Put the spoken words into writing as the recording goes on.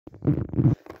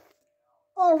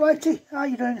Alrighty, how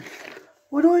you doing?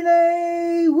 We're doing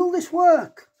a Will This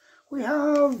Work? We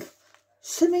have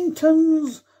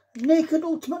Symington's Naked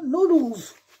Ultimate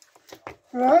Noodles,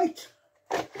 right?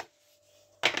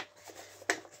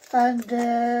 And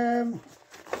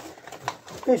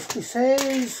basically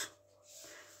says,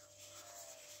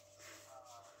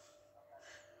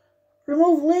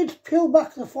 remove lid, peel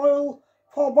back the foil,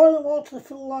 pour boiling water to the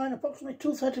fill line, approximately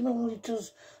 230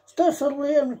 millilitres, stir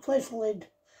suddenly and replace the lid.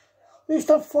 Leave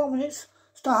stand for 4 minutes,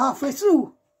 start halfway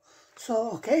through.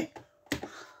 So, okay,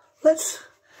 let's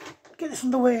get this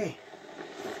underway.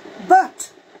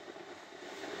 But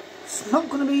it's not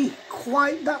going to be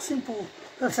quite that simple.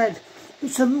 As I said,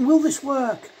 it's a Will This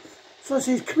Work? So it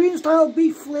says Korean style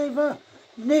beef flavour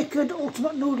naked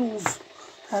ultimate noodles.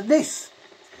 And this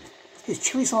is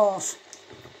chilli sauce.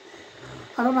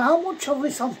 I don't know how much of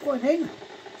this I'm putting in.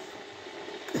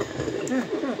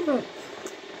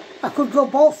 I could go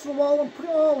balls to the wall and put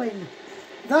it all in.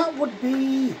 That would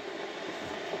be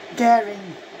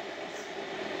daring.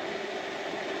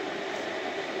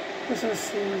 Let's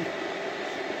see.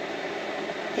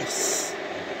 Yes.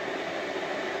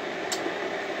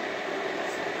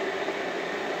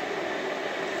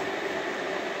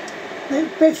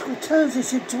 It basically turns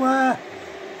this into a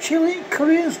chili,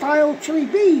 Korean style chili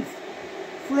beef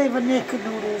flavoured naked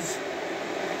noodles.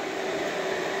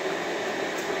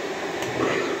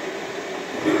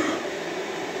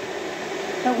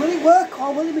 Now will it work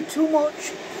or will it be too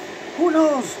much? Who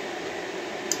knows?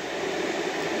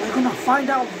 We're going to find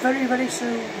out very, very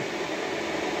soon.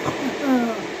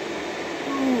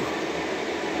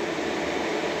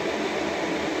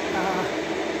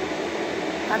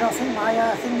 I don't think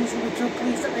my things will be too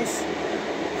pleased at this.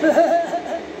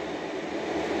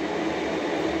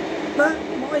 But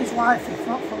what is life if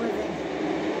not for living?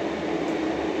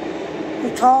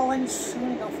 It all ends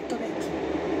soon enough, doesn't it?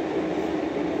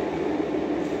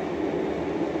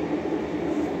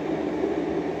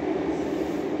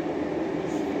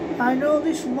 I know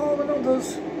this more than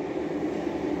others.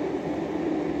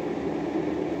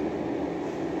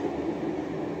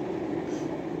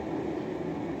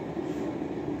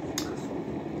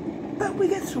 But we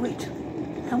get through it,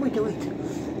 and we do it,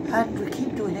 and we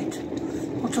keep doing it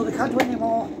until we can't do any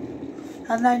more,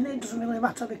 and then it doesn't really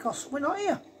matter because we're not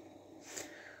here.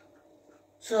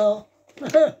 So,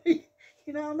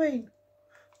 you know what I mean?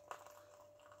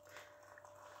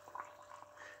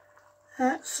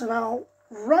 That's about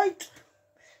right.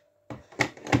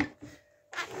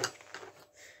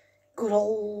 Good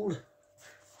old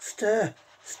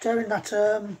stirring that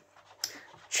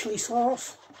chilli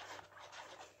sauce.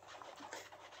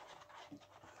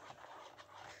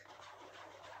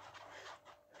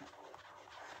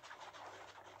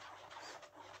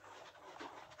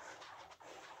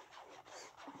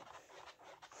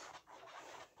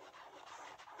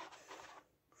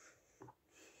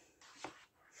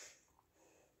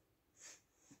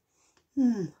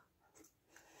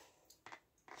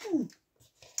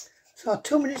 So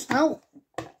 2 minutes now.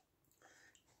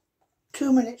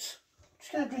 2 minutes.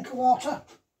 Just get a drink of water.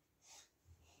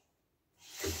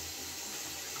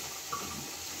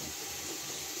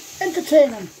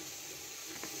 Entertaining.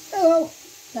 Hello.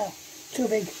 No, too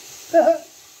big.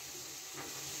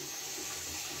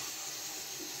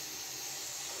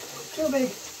 Too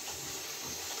big.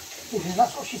 Okay,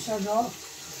 that's what she said, no.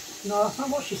 No, that's not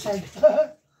what she said.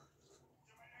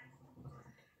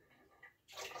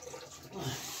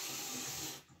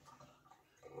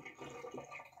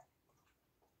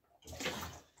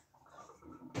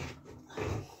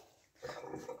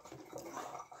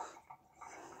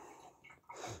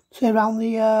 Say around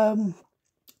the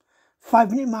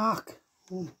 5 minute mark.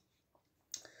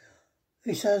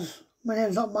 He says, my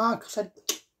name's not Mark. I said,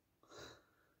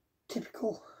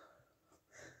 typical.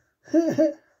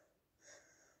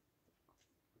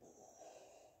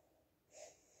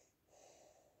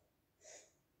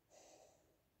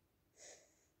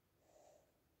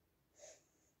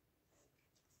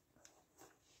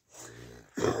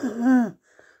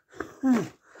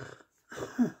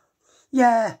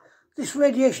 Yeah, this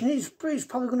radiation is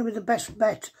probably going to be the best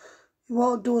bet. It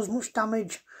won't do as much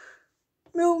damage.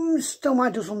 Still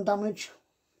might do some damage.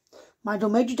 Might do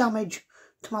major damage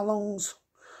to my lungs.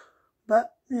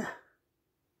 But, yeah.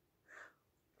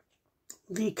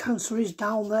 The cancer is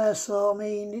down there, so, I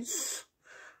mean, it's...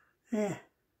 Yeah.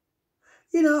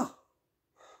 You know.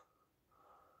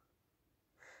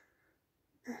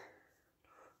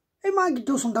 It might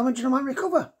do some damage and I might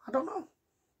recover. I don't know.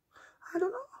 I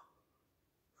don't know.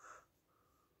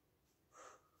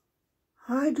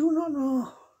 I do not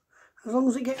know. As long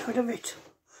as it gets rid of it.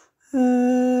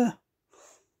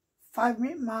 5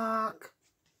 minute mark.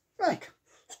 Right,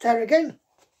 stir again,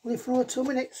 leave for another 2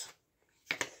 minutes.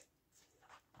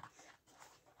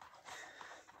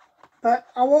 But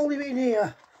I won't leave it in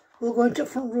here, we'll go into the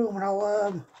front room and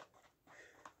I'll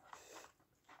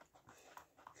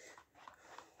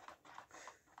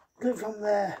do it from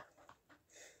there.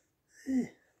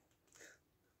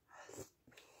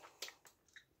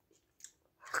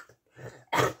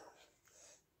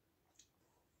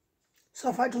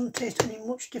 So far it doesn't taste any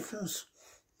much difference.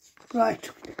 Right.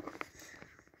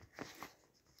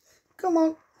 Come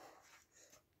on.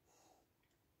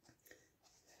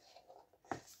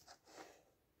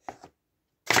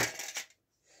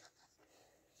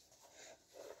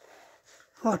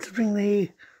 I'll have to bring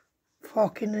the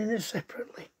fork in there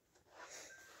separately.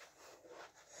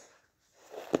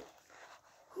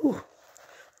 Ooh.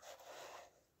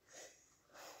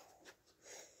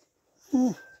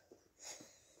 Mm.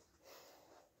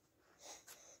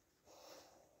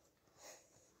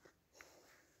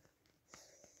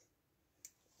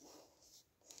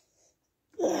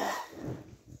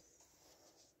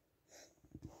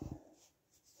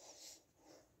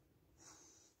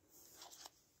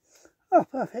 Oh,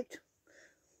 perfect.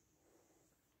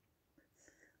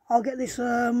 I'll get this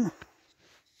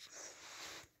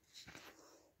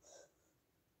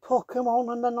poke on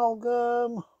and then I'll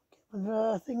go get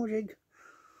my thingamajig.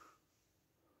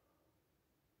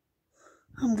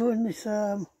 I'm doing this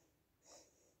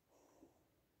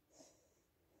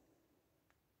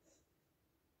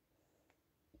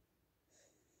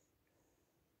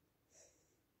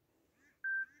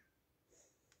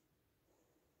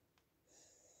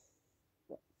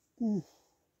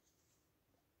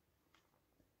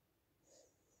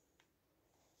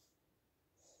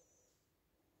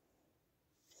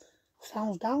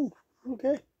sounds down,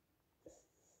 okay.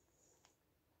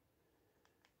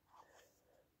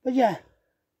 But yeah.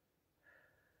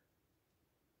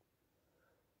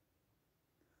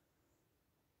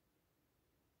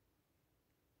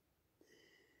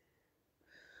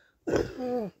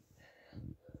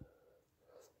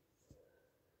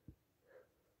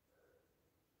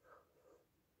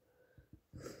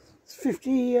 It's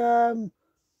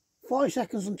 40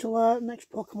 seconds until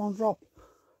next Pokemon drop.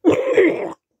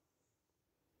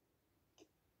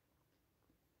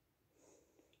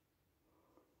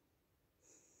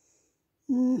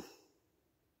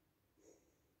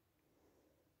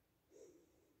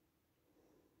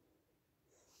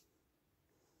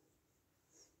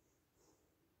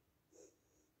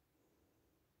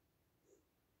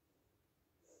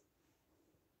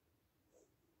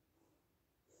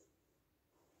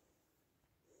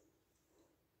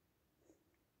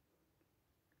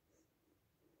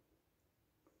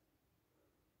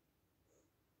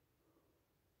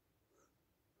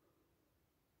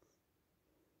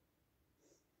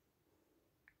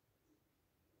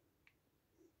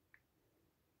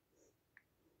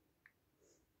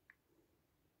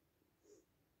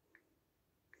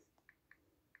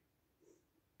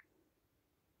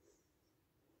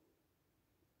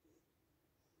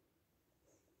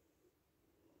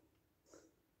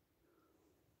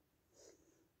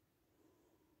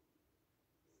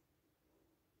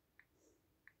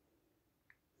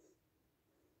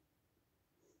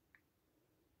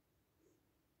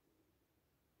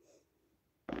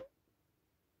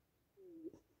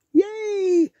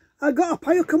 Yay! I got a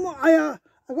Payukamuku. I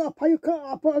got a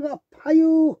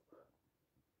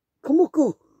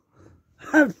Payukamuku.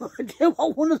 I have no idea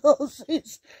what one of those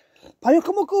is.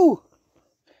 Payukamuku.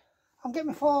 I'm getting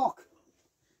my fork.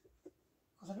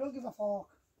 Because I don't give a fork.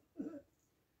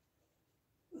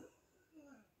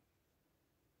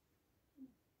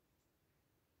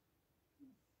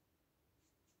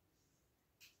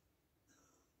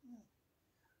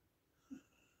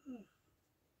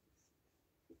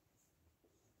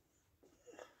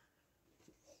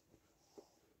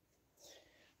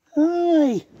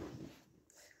 Aye.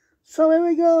 So here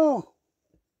we go.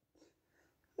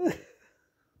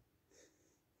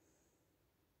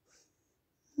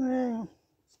 Yeah.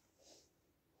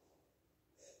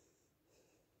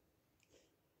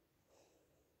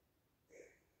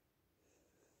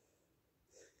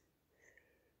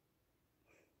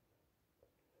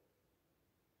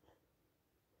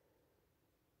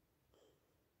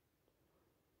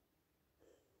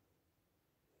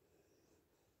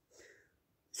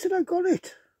 Said I got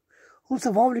it. Once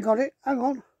I've already got it, hang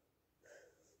on.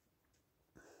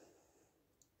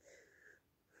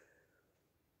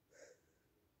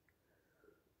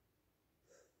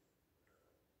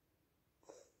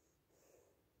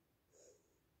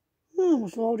 Oh, I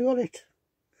must have already got it.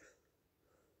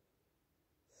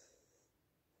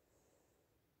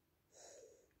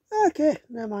 Okay,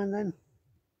 never mind then.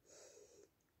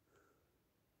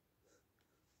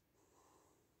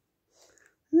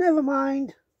 Never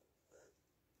mind.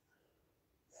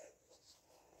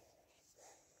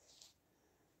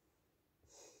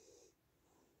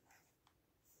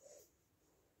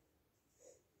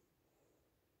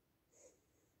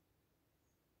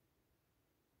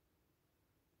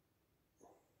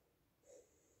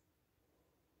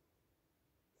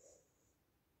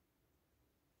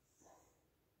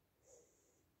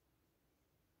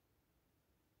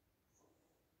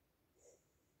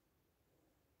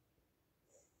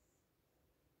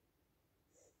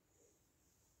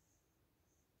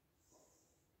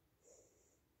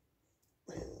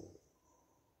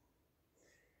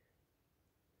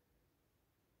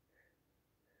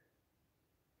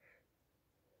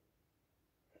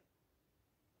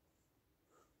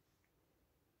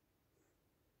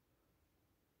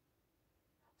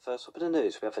 First up in the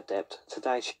news, we have a debt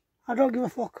today. I don't give a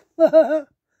fuck.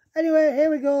 Anyway,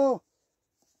 here we go.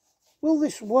 Will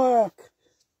this work?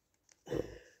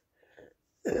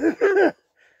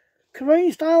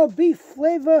 Korean style beef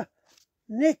flavour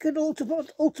naked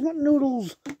ultimate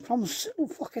noodles from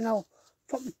fucking hell.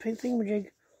 Drop the pink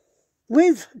thingamajig.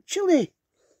 With chilli.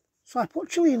 So I put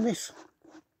chilli in this.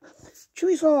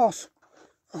 Chilli sauce.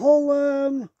 A whole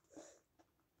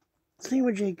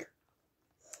thingamajig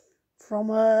from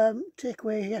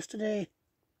takeaway yesterday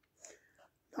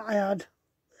that I had.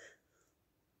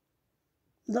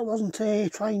 That wasn't a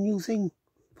trying new thing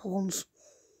for once.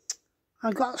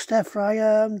 I got stir fry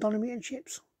doner meat and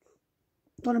chips.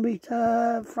 Doner meat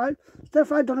fried, stir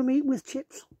fried doner meat with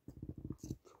chips.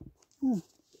 Mm.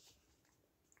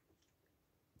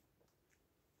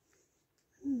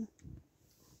 Mm.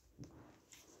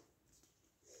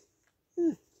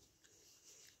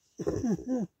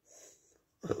 Mm.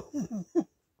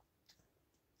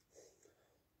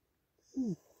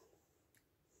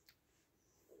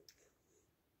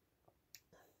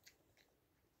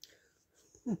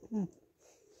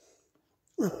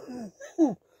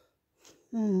 Mm.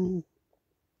 Mm.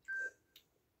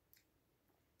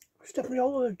 It's definitely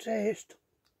all of the taste.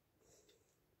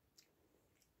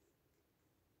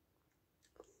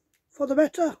 For the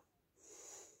better?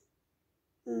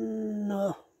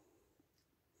 No.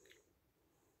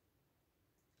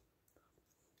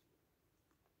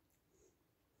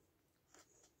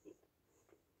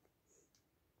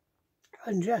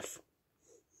 And yes.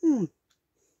 So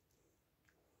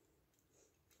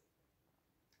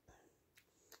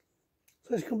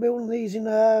this can be one of these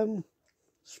in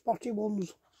spotty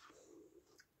ones.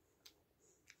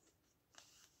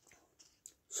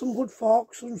 Some good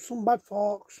forks and some bad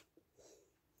forks.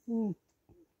 Some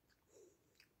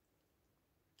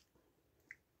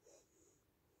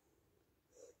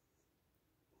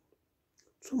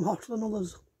hotter than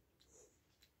others.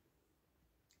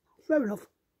 Fair enough.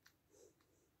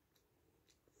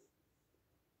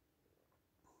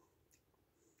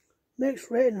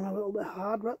 Makes rating a little bit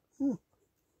hard, but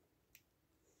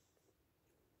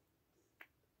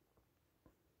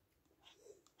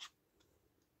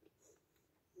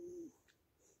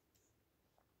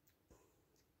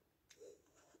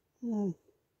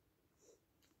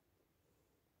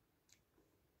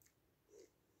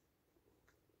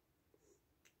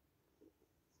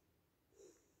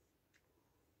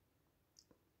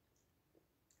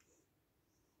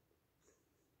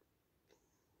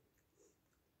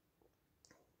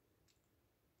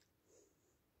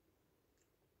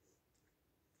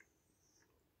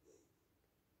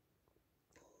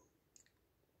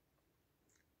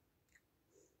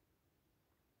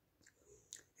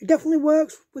it definitely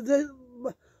works with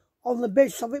on the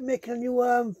basis of it making a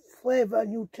new flavour, a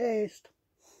new taste.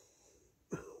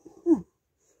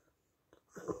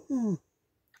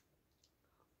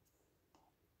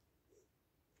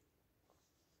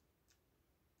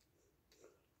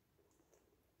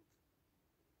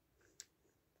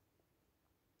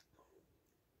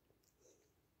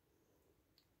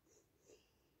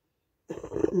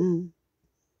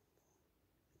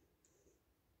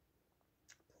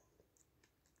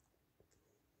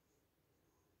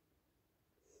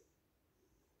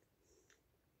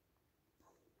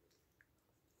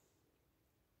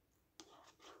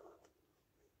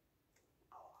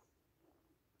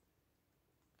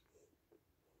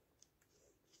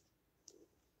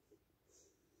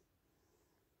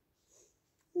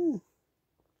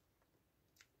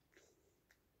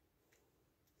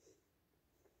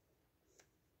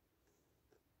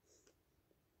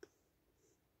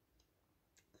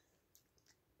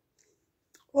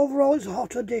 Overall, it's a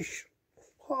hotter dish,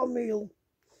 hotter meal.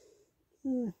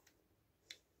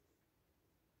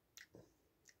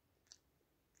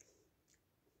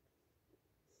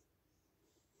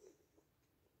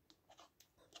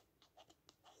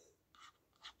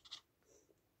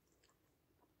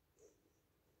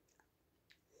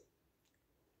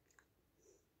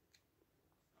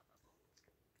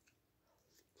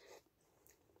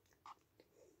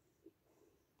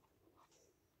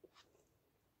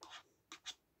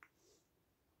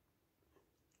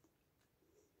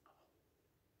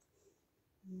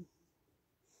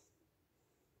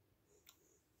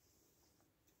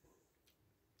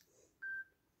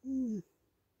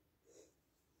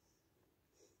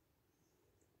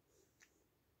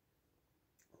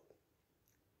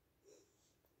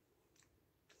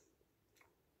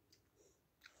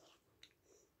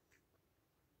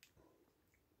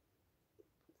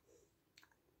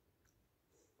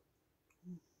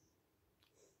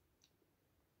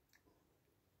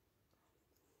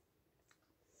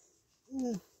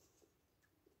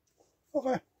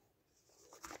 Okay.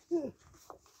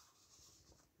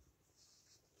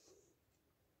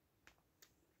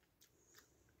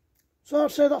 So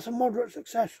I'd say that's a moderate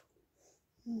success.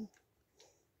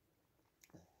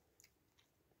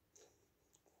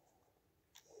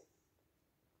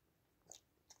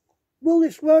 Will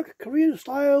this work? Korean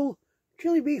style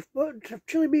chili beef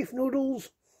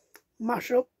noodles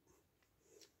mashup.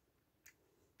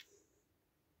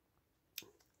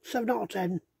 7 out of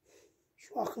 10.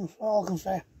 That's all I can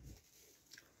say.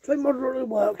 So it moderately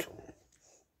worked.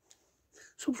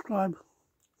 Subscribe.